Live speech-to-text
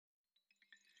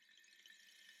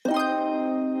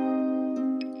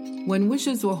when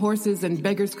wishes were horses and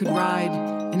beggars could ride,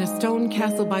 in a stone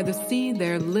castle by the sea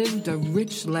there lived a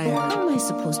rich laird. How am I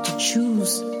supposed to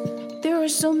choose? There are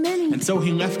so many. And so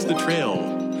he left the trail,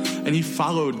 and he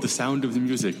followed the sound of the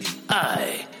music.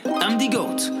 I am the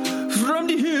goat from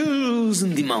the hills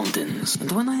and the mountains. And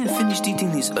when I have finished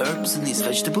eating these herbs and these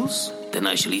vegetables, then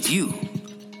I shall eat you,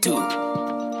 too.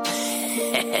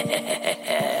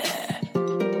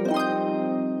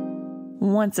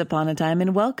 Once upon a time,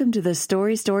 and welcome to the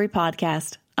Story Story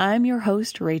Podcast. I'm your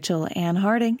host, Rachel Ann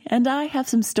Harding, and I have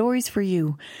some stories for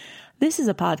you. This is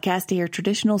a podcast to hear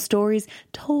traditional stories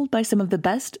told by some of the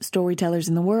best storytellers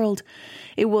in the world.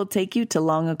 It will take you to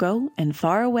long ago and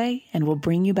far away and will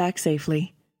bring you back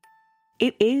safely.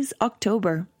 It is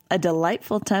October, a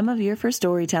delightful time of year for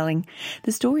storytelling.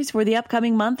 The stories for the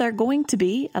upcoming month are going to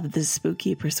be of the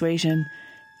spooky persuasion.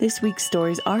 This week's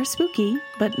stories are spooky,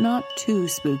 but not too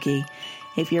spooky.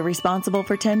 If you're responsible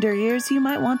for tender ears, you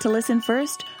might want to listen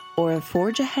first or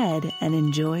forge ahead and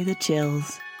enjoy the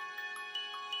chills.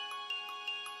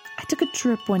 I took a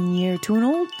trip one year to an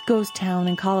old ghost town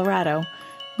in Colorado.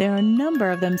 There are a number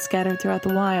of them scattered throughout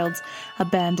the wilds,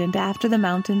 abandoned after the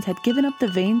mountains had given up the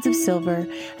veins of silver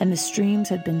and the streams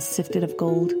had been sifted of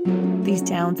gold. These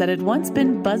towns that had once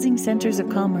been buzzing centers of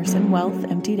commerce and wealth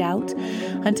emptied out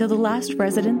until the last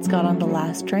residents got on the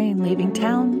last train, leaving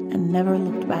town and never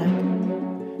looked back.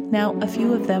 Now, a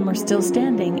few of them are still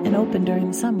standing and open during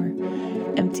the summer.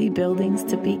 Empty buildings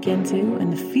to peek into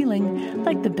and the feeling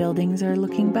like the buildings are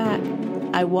looking back.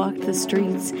 I walked the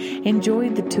streets,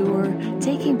 enjoyed the tour,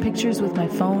 taking pictures with my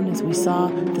phone as we saw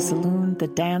the saloon, the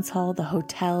dance hall, the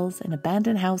hotels, and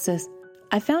abandoned houses.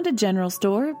 I found a general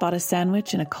store, bought a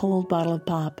sandwich and a cold bottle of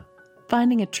pop.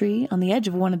 Finding a tree on the edge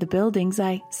of one of the buildings,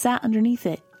 I sat underneath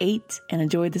it, ate, and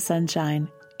enjoyed the sunshine.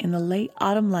 In the late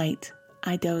autumn light,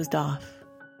 I dozed off.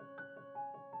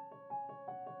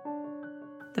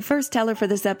 The first teller for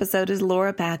this episode is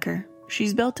Laura Packer.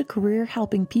 She's built a career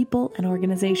helping people and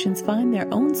organizations find their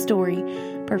own story,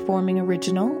 performing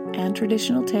original and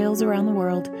traditional tales around the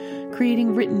world,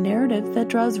 creating written narrative that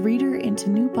draws reader into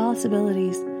new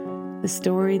possibilities. The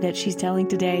story that she's telling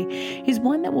today is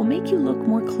one that will make you look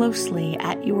more closely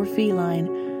at your feline,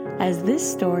 as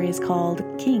this story is called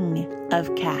King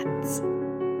of Cats.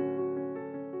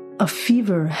 A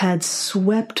fever had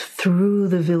swept through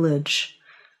the village.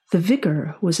 The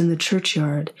vicar was in the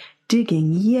churchyard,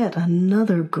 digging yet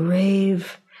another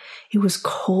grave. It was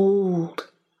cold,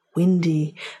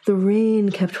 windy. The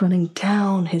rain kept running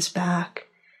down his back.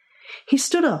 He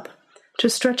stood up to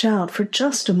stretch out for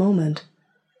just a moment,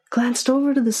 glanced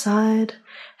over to the side,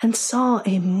 and saw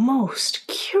a most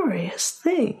curious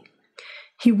thing.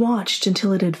 He watched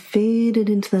until it had faded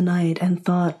into the night and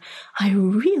thought, I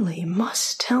really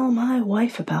must tell my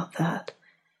wife about that,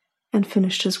 and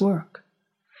finished his work.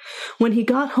 When he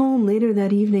got home later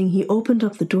that evening, he opened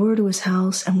up the door to his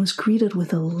house and was greeted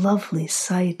with a lovely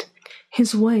sight.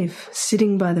 His wife,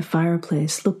 sitting by the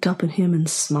fireplace, looked up at him and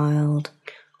smiled.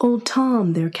 Old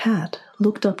Tom, their cat,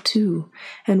 looked up too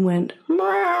and went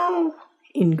meow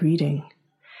in greeting.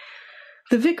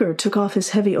 The vicar took off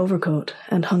his heavy overcoat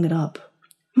and hung it up.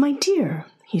 My dear,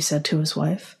 he said to his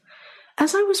wife,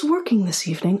 as I was working this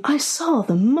evening, I saw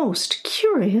the most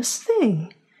curious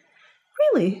thing.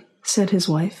 Really? Said his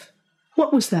wife.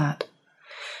 What was that?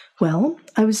 Well,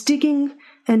 I was digging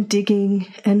and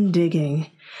digging and digging,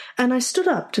 and I stood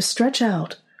up to stretch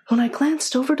out when I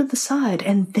glanced over to the side,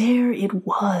 and there it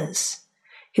was.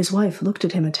 His wife looked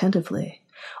at him attentively.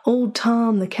 Old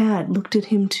Tom the cat looked at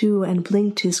him too and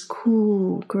blinked his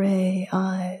cool gray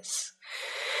eyes.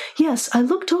 Yes, I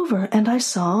looked over and I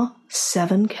saw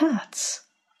 7 cats.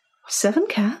 7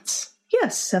 cats?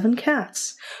 Yes, 7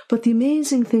 cats. But the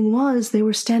amazing thing was they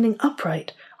were standing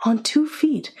upright on 2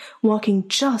 feet, walking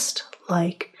just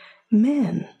like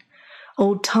men.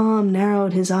 Old Tom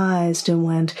narrowed his eyes and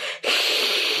went,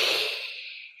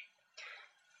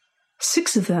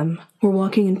 6 of them were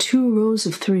walking in 2 rows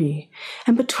of 3,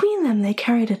 and between them they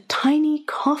carried a tiny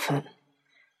coffin.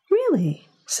 Really?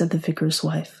 Said the vicar's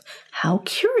wife. How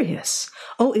curious.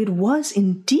 Oh, it was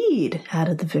indeed,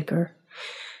 added the vicar.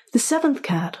 The 7th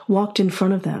cat walked in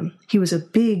front of them. He was a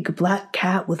big black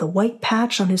cat with a white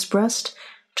patch on his breast,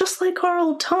 just like our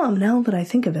old Tom, now that I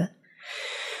think of it.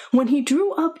 When he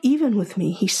drew up even with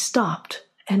me, he stopped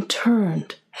and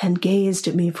turned and gazed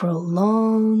at me for a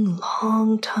long,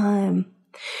 long time.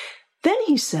 Then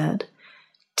he said,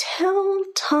 Tell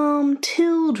Tom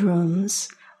Tildrums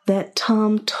that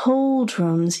Tom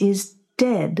Toldrums is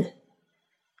dead.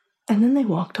 And then they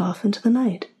walked off into the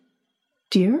night.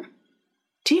 Dear?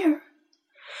 Dear?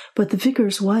 But the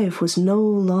vicar's wife was no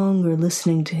longer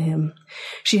listening to him.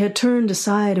 She had turned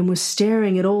aside and was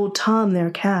staring at old Tom, their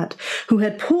cat, who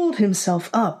had pulled himself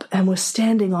up and was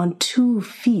standing on 2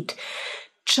 feet,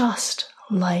 just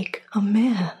like a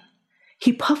man.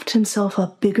 He puffed himself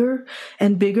up bigger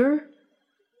and bigger.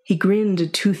 He grinned a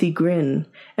toothy grin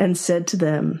and said to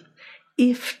them,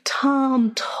 "If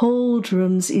Tom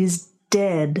Toldrums is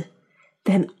dead,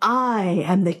 then I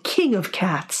am the king of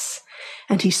cats."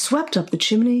 And he swept up the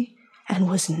chimney and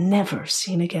was never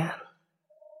seen again.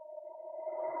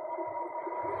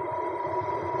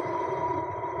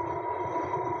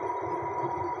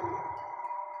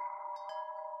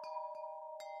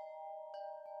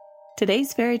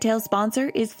 Today's fairy tale sponsor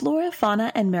is Flora,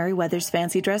 Fauna, and Merryweather's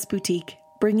Fancy Dress Boutique.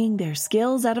 Bringing their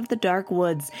skills out of the dark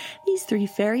woods, these 3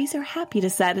 fairies are happy to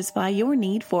satisfy your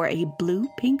need for a blue,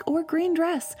 pink, or green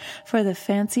dress for the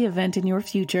fancy event in your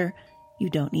future. You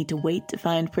don't need to wait to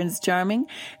find Prince Charming.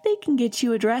 They can get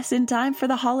you a dress in time for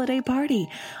the holiday party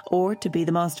or to be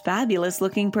the most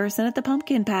fabulous-looking person at the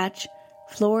pumpkin patch.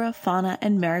 Flora, Fauna,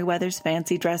 and Merryweather's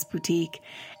Fancy Dress Boutique.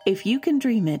 If you can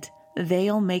dream it,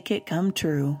 they'll make it come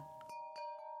true.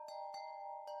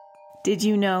 Did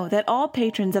you know that all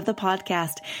patrons of the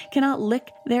podcast cannot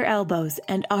lick their elbows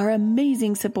and are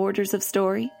amazing supporters of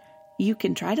Story? You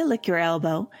can try to lick your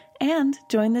elbow and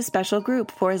join the special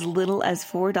group for as little as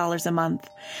 $4 a month.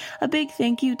 A big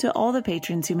thank you to all the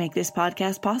patrons who make this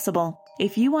podcast possible.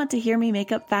 If you want to hear me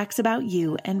make up facts about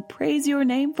you and praise your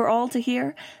name for all to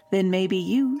hear, then maybe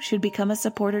you should become a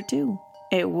supporter too.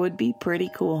 It would be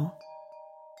pretty cool.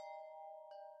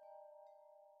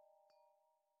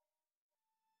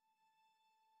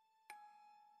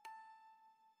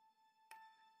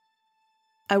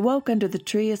 I woke under the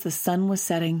tree as the sun was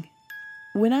setting.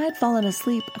 When I had fallen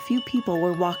asleep, a few people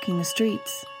were walking the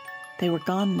streets. They were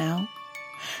gone now.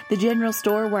 The general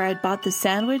store where I had bought the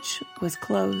sandwich was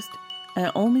closed, and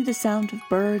only the sound of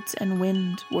birds and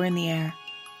wind were in the air.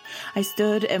 I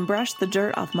stood and brushed the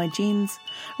dirt off my jeans.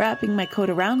 Wrapping my coat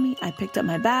around me, I picked up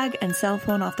my bag and cell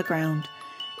phone off the ground.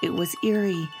 It was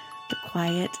eerie, the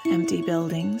quiet, empty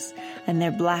buildings, and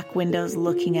their black windows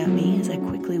looking at me as I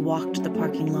quickly walked to the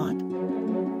parking lot.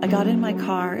 I got in my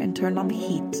car and turned on the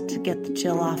heat to get the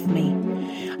chill off me.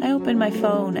 I opened my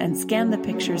phone and scanned the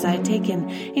pictures I had taken,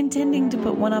 intending to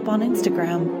put one up on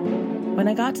Instagram. When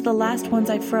I got to the last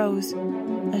ones, I froze,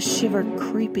 a shiver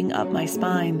creeping up my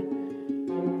spine.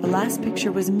 The last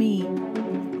picture was me,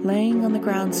 laying on the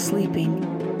ground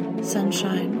sleeping,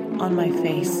 sunshine on my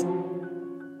face,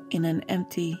 in an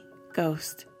empty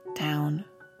ghost town.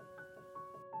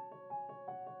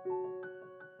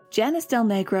 Janice Del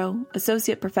Negro,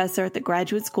 Associate Professor at the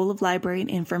Graduate School of Library and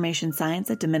Information Science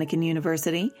at Dominican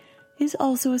University, is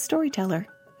also a storyteller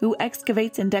who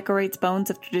excavates and decorates bones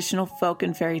of traditional folk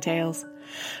and fairy tales.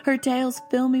 Her tales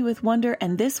fill me with wonder,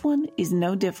 and this one is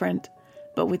no different.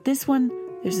 But with this one,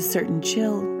 there's a certain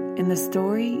chill in the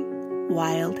story,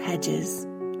 Wild Hedges.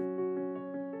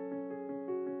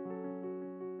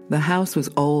 The house was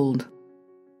old.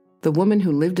 The woman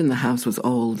who lived in the house was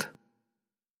old.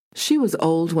 She was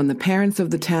old when the parents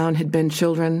of the town had been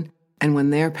children and when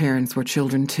their parents were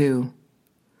children too.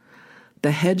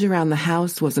 The hedge around the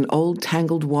house was an old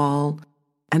tangled wall,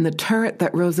 and the turret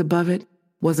that rose above it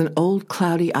was an old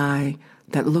cloudy eye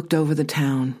that looked over the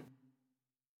town.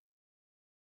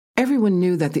 Everyone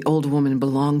knew that the old woman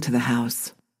belonged to the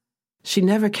house. She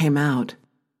never came out.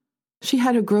 She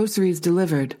had her groceries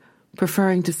delivered,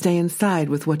 preferring to stay inside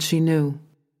with what she knew.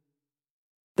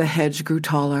 The hedge grew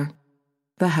taller.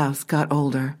 The house got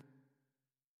older.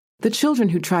 The children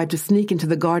who tried to sneak into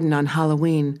the garden on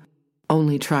Halloween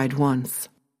only tried once.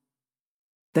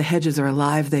 The hedges are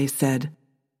alive, they said,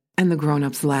 and the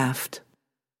grown-ups laughed.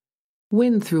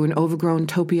 Wind through an overgrown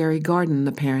topiary garden,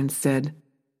 the parents said.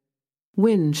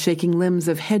 Wind shaking limbs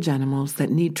of hedge animals that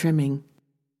need trimming.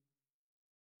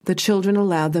 The children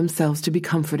allowed themselves to be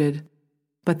comforted,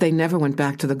 but they never went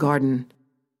back to the garden,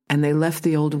 and they left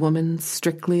the old woman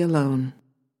strictly alone.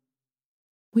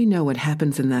 We know what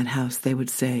happens in that house, they would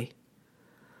say.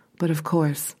 But of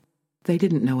course, they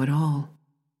didn't know it all.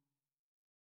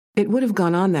 It would have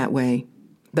gone on that way,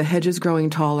 the hedges growing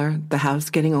taller, the house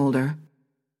getting older.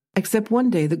 Except one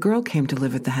day the girl came to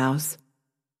live at the house.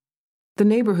 The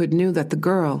neighborhood knew that the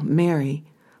girl, Mary,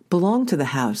 belonged to the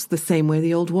house the same way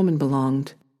the old woman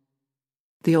belonged.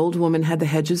 The old woman had the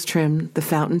hedges trimmed, the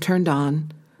fountain turned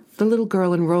on, the little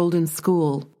girl enrolled in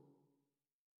school.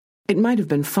 It might have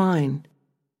been fine,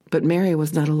 but Mary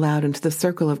was not allowed into the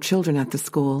circle of children at the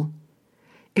school.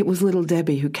 It was little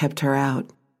Debbie who kept her out.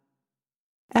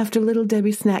 After little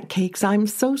Debbie snack cakes, I'm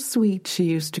so sweet, she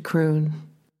used to croon.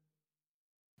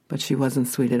 but she wasn't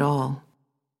sweet at all.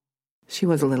 She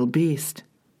was a little beast,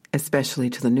 especially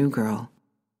to the new girl.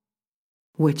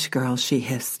 "Witch girl," she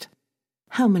hissed.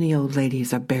 "How many old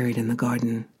ladies are buried in the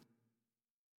garden?"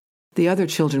 The other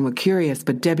children were curious,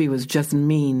 but Debbie was just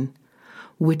mean.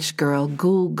 "Witch girl,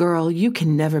 ghoul girl, you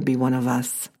can never be one of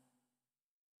us."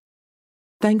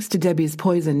 Thanks to Debbie's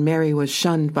poison, Mary was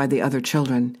shunned by the other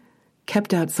children,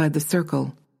 kept outside the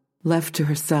circle, left to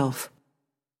herself.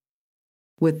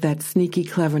 With that sneaky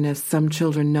cleverness some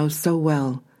children know so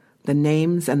well, the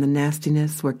names and the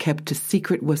nastiness were kept to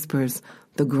secret whispers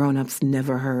the grown-ups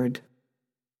never heard.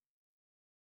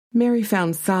 Mary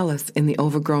found solace in the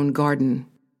overgrown garden.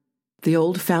 The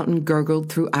old fountain gurgled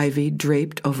through ivy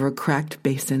draped over a cracked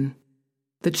basin.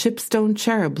 The chipstone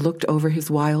cherub looked over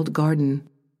his wild garden.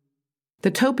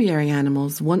 The topiary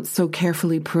animals, once so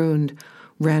carefully pruned,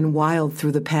 ran wild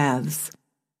through the paths.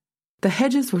 The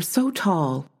hedges were so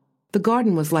tall, the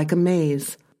garden was like a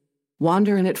maze.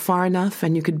 Wander in it far enough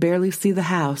and you could barely see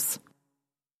the house.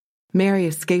 Mary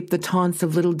escaped the taunts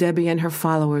of little Debbie and her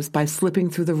followers by slipping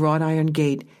through the wrought iron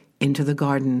gate into the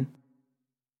garden.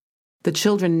 The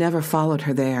children never followed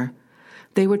her there.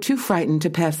 They were too frightened to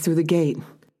pass through the gate.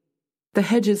 The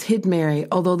hedges hid Mary,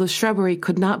 although the shrubbery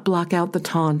could not block out the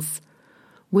taunts.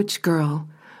 "Witch girl,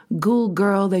 ghoul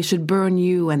girl, they should burn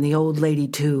you and the old lady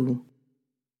too."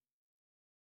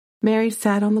 Mary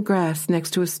sat on the grass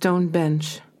next to a stone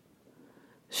bench.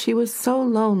 She was so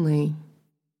lonely.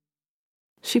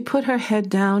 She put her head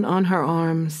down on her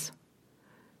arms.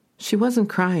 She wasn't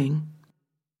crying.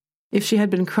 If she had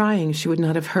been crying, she would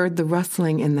not have heard the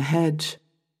rustling in the hedge.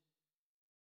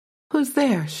 "Who's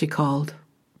there?" she called.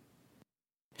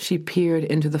 She peered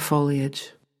into the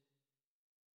foliage.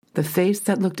 The face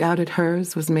that looked out at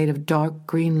hers was made of dark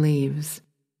green leaves,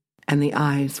 and the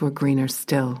eyes were greener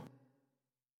still.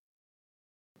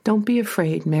 "Don't be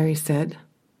afraid," Mary said.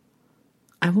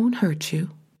 "I won't hurt you."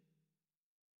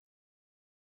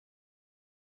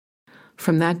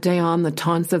 From that day on, the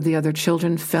taunts of the other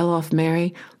children fell off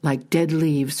Mary like dead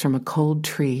leaves from a cold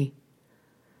tree.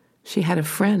 She had a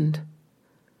friend.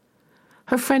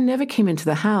 Her friend never came into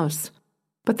the house,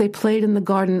 but they played in the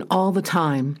garden all the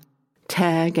time.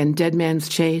 Tag and Dead Man's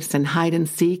Chase and hide and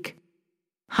seek.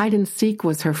 Hide and seek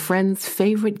was her friend's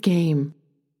favorite game.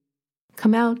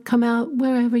 Come out,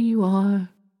 wherever you are."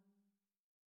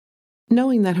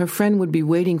 Knowing that her friend would be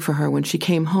waiting for her when she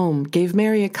came home gave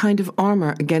Mary a kind of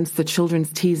armor against the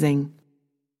children's teasing.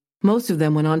 Most of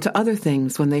them went on to other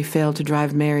things when they failed to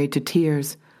drive Mary to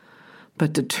tears,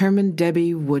 but determined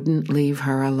Debbie wouldn't leave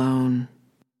her alone.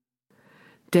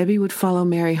 Debbie would follow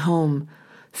Mary home,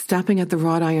 stopping at the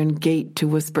wrought iron gate to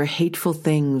whisper hateful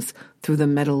things through the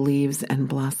metal leaves and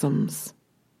blossoms.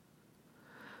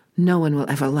 "No one will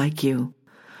ever like you.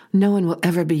 No one will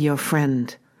ever be your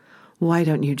friend. Why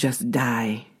don't you just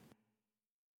die?"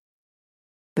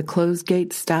 The closed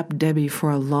gate stopped Debbie for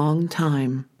a long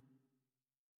time,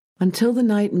 until the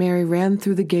night Mary ran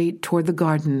through the gate toward the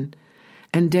garden,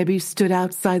 and Debbie stood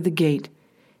outside the gate,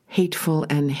 hateful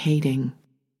and hating.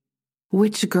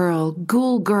 "Witch girl,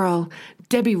 ghoul girl!"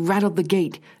 Debbie rattled the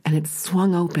gate, and it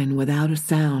swung open without a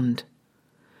sound.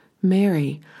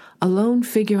 Mary, a lone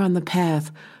figure on the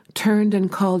path, turned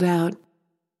and called out,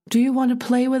 "Do you want to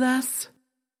play with us?"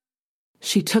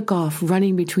 She took off,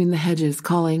 running between the hedges,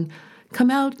 calling,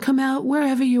 come out,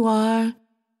 wherever you are."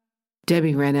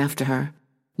 Debbie ran after her.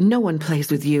 "No one plays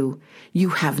with you. You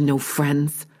have no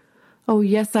friends." "Oh,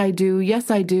 yes, I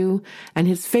do, and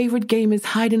his favorite game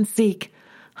is hide and seek.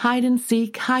 Hide and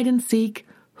seek, hide and seek.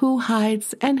 Who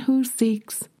hides and who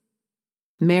seeks?"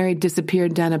 Mary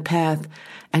disappeared down a path,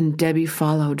 and Debbie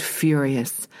followed,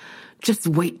 furious. "Just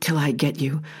wait till I get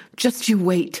you. Just you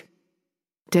wait."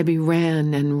 Debbie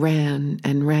ran and ran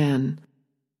and ran.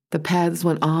 The paths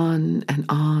went on and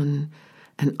on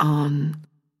and on.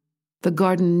 The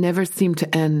garden never seemed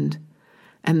to end,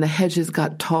 and the hedges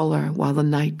got taller while the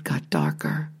night got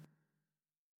darker.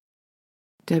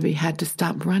 Debbie had to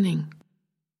stop running.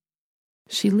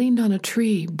 She leaned on a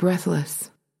tree,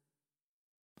 breathless.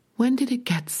 When did it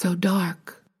get so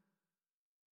dark?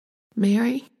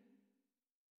 "Mary?"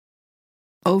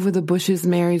 Over the bushes,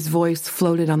 Mary's voice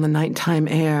floated on the nighttime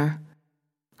air.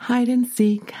 "Hide and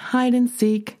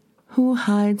seek, who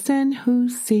hides and who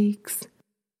seeks?"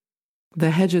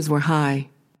 The hedges were high.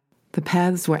 The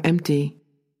paths were empty.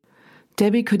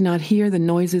 Debbie could not hear the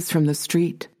noises from the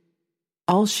street.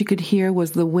 All she could hear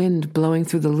was the wind blowing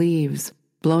through the leaves,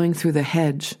 blowing through the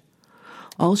hedge.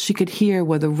 All she could hear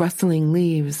were the rustling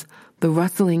leaves, the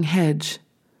rustling hedge.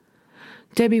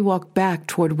 Debbie walked back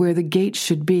toward where the gate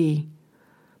should be.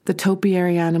 The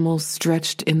topiary animals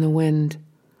stretched in the wind.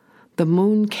 The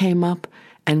moon came up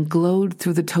and glowed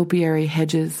through the topiary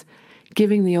hedges,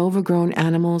 giving the overgrown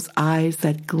animals eyes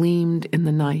that gleamed in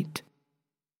the night.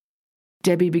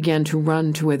 Debbie began to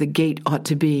run to where the gate ought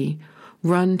to be,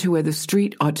 run to where the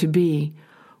street ought to be,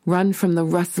 run from the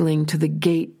rustling to the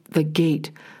gate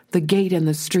and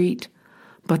the street.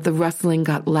 But the rustling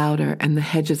got louder and the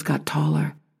hedges got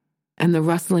taller, and the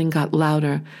rustling got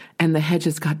louder and the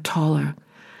hedges got taller,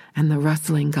 and the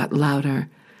rustling got louder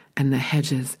and the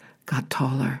hedges got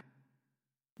taller.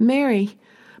 Mary,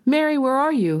 where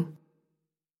are you?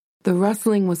 The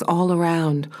rustling was all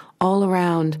around,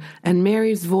 and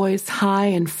Mary's voice, high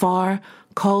and far,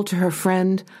 called to her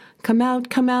friend, come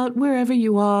out, wherever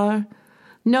you are.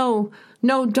 No,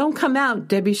 don't come out,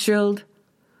 Debbie shrilled.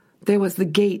 There was the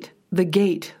gate,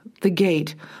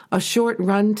 a short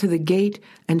run to the gate,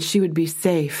 and she would be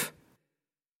safe.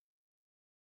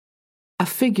 A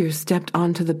figure stepped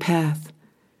onto the path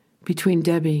between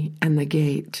Debbie and the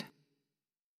gate.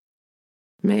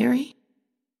 Mary?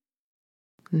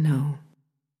 No,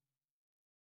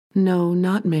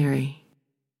 not Mary.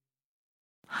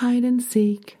 Hide and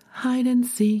seek,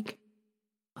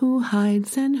 who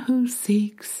hides and who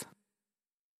seeks?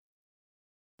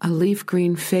 A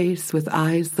leaf-green face with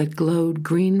eyes that glowed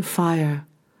green fire,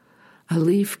 a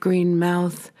leaf-green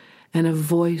mouth and a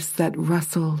voice that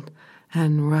rustled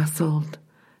and rustled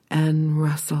and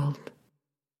rustled.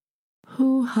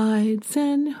 Who hides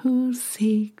and who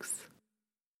seeks?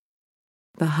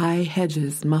 The high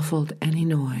hedges muffled any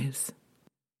noise.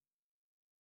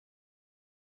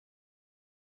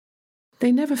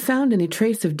 They never found any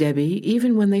trace of Debbie,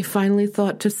 even when they finally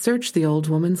thought to search the old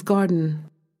woman's garden.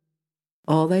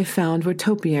 All they found were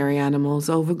topiary animals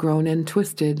overgrown and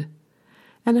twisted,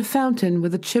 and a fountain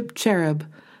with a chipped cherub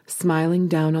smiling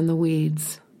down on the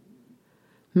weeds.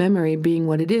 Memory being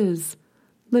what it is,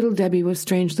 little Debbie was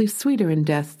strangely sweeter in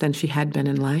death than she had been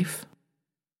in life.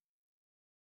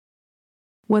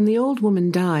 When the old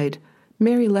woman died,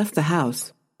 Mary left the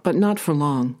house, but not for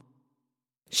long.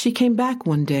 She came back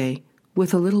one day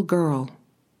with a little girl.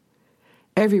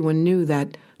 Everyone knew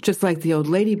that, just like the old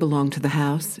lady belonged to the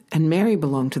house and Mary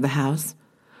belonged to the house,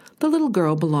 the little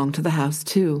girl belonged to the house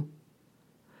too.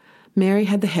 Mary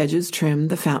had the hedges trimmed,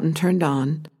 the fountain turned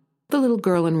on, the little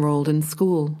girl enrolled in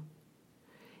school.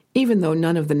 Even though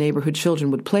none of the neighborhood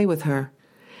children would play with her,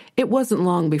 it wasn't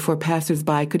long before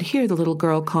passers-by could hear the little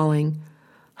girl calling,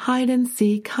 hide and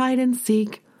seek,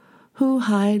 who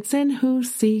hides and who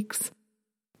seeks,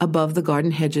 above the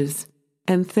garden hedges,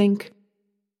 and think,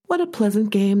 what a pleasant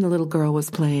game the little girl was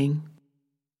playing.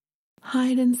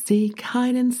 Hide and seek,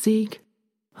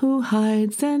 who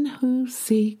hides and who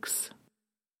seeks.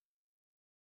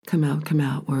 Come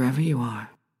out, wherever you are.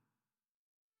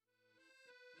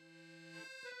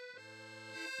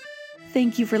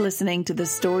 Thank you for listening to the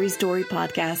Story Story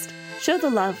podcast. Show the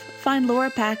love. Find Laura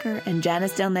Packer and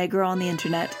Janice Del Negro on the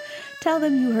internet. Tell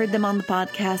them you heard them on the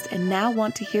podcast and now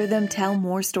want to hear them tell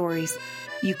more stories.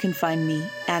 You can find me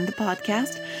and the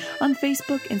podcast on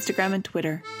Facebook, Instagram, and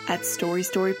Twitter at Story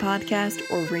Story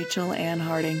Podcast or Rachel Ann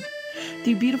Harding.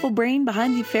 The beautiful brain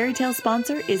behind the fairy tale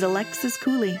sponsor is Alexis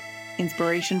Cooley.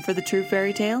 Inspiration for the true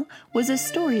fairy tale was a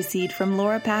story seed from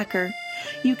Laura Packer.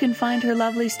 You can find her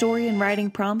lovely story and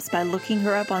writing prompts by looking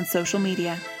her up on social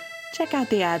media. Check out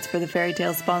the ads for the fairy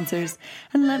tale sponsors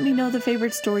and let me know the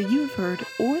favorite story you've heard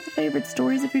or the favorite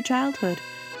stories of your childhood.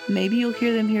 Maybe you'll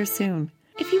hear them here soon.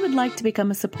 If you would like to become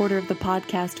a supporter of the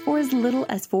podcast for as little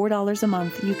as $4 a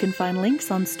month, you can find links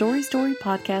on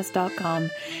StoryStoryPodcast.com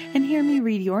and hear me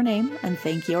read your name and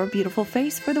thank your beautiful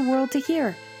face for the world to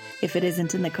hear. If it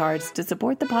isn't in the cards to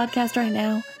support the podcast right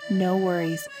now, no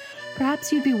worries.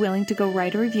 Perhaps you'd be willing to go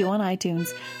write a review on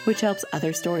iTunes, which helps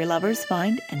other story lovers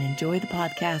find and enjoy the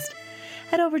podcast.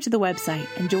 Head over to the website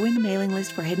and join the mailing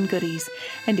list for hidden goodies.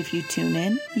 And if you tune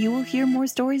in, you will hear more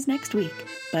stories next week.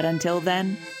 But until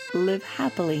then, live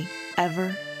happily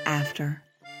ever after.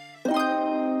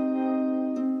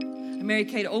 And Mary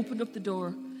Kate opened up the door,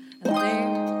 and there,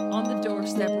 on the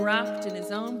doorstep, wrapped in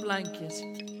his own blanket,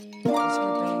 was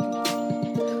her baby.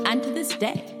 And to this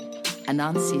day,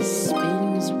 Anansi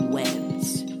spins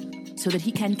webs so that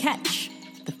he can catch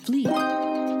the flea,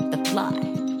 the fly,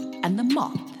 and the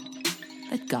moth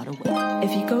that got away.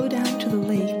 If you go down to the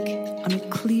lake on a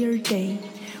clear day,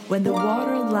 when the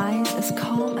water lies as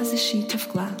calm as a sheet of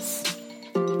glass,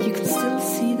 you can still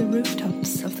see the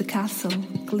rooftops of the castle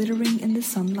glittering in the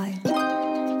sunlight.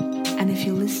 And if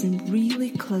you listen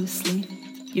really closely,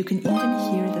 you can even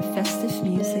hear the festive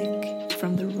music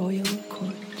from the